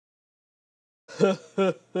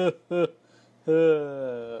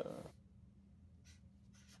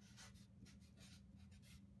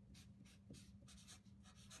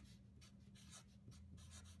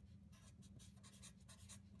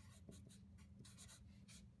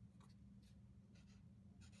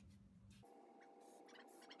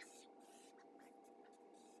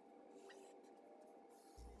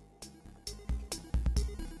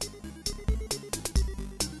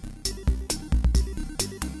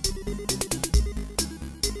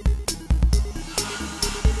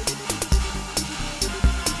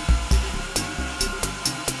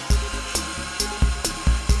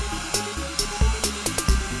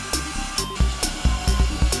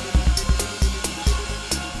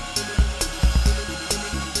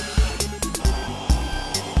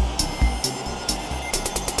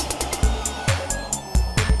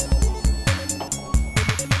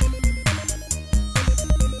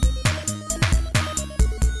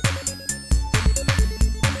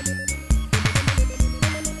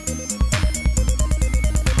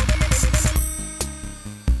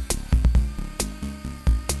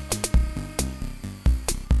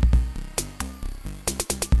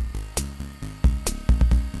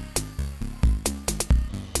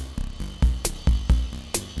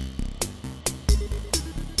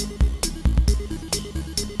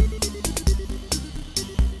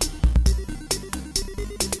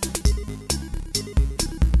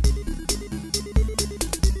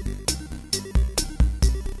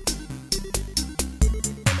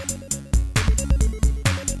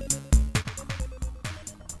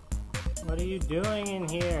What are you doing in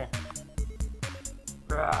here?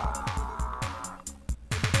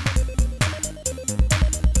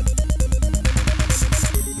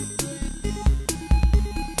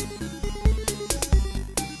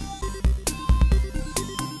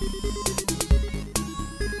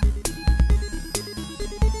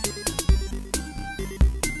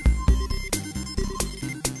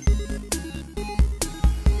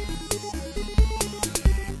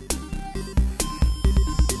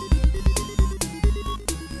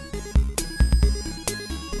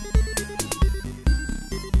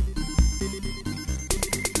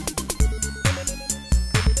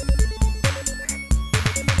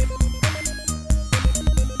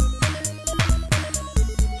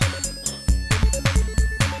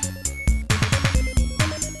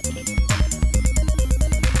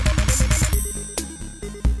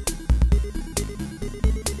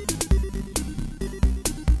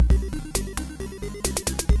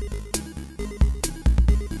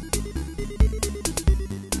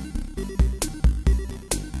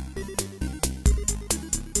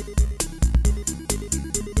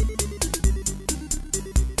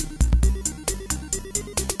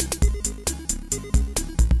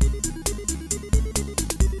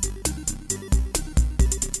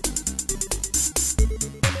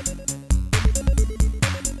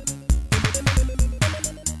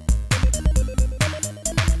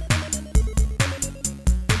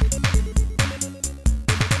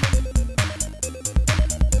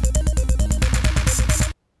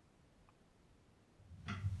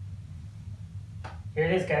 Here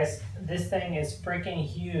it is, guys. This thing is freaking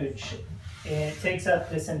huge. It takes up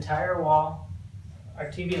this entire wall. Our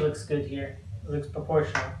TV looks good here. It looks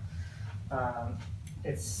proportional.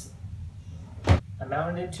 It's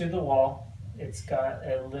mounted to the wall. It's got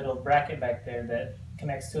a little bracket back there that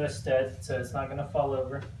connects to a stud, so it's not going to fall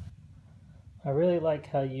over. I really like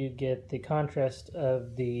how you get the contrast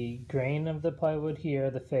of the grain of the plywood here,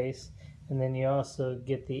 the face, and then you also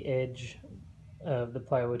get the edge of the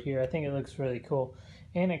plywood here. I think it looks really cool,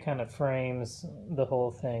 and it kind of frames the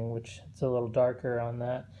whole thing, which it's a little darker on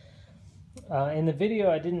that. In the video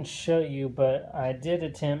I didn't show you, but I did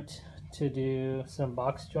attempt to do some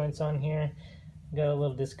box joints on here. Got a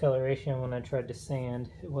little discoloration when I tried to sand.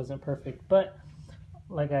 It wasn't perfect, but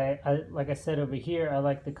like I said over here, I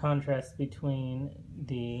like the contrast between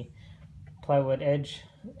the plywood edge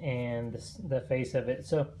and the face of it.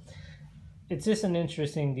 So it's just an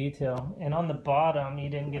interesting detail. And on the bottom, you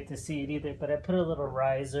didn't get to see it either, but I put a little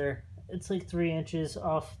riser. It's like 3 inches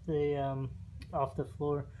off the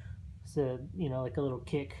floor. So, you know, like a little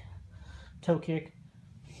kick, toe kick.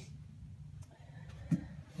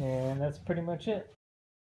 And that's pretty much it.